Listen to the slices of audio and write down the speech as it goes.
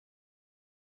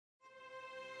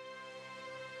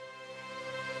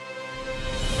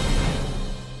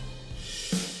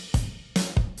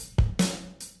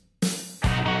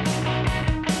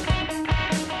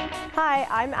Hi,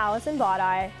 I'm Allison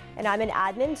Botti, and I'm an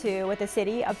admin 2 with the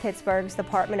City of Pittsburgh's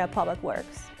Department of Public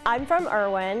Works. I'm from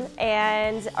Irwin,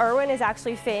 and Irwin is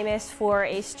actually famous for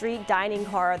a street dining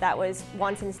car that was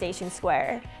once in Station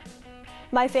Square.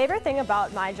 My favorite thing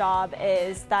about my job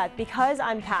is that because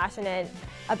I'm passionate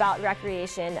about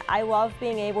recreation, I love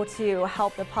being able to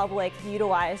help the public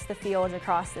utilize the fields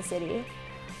across the city.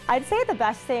 I'd say the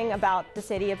best thing about the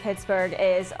City of Pittsburgh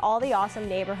is all the awesome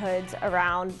neighborhoods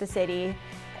around the city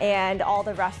and all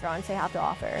the restaurants they have to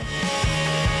offer.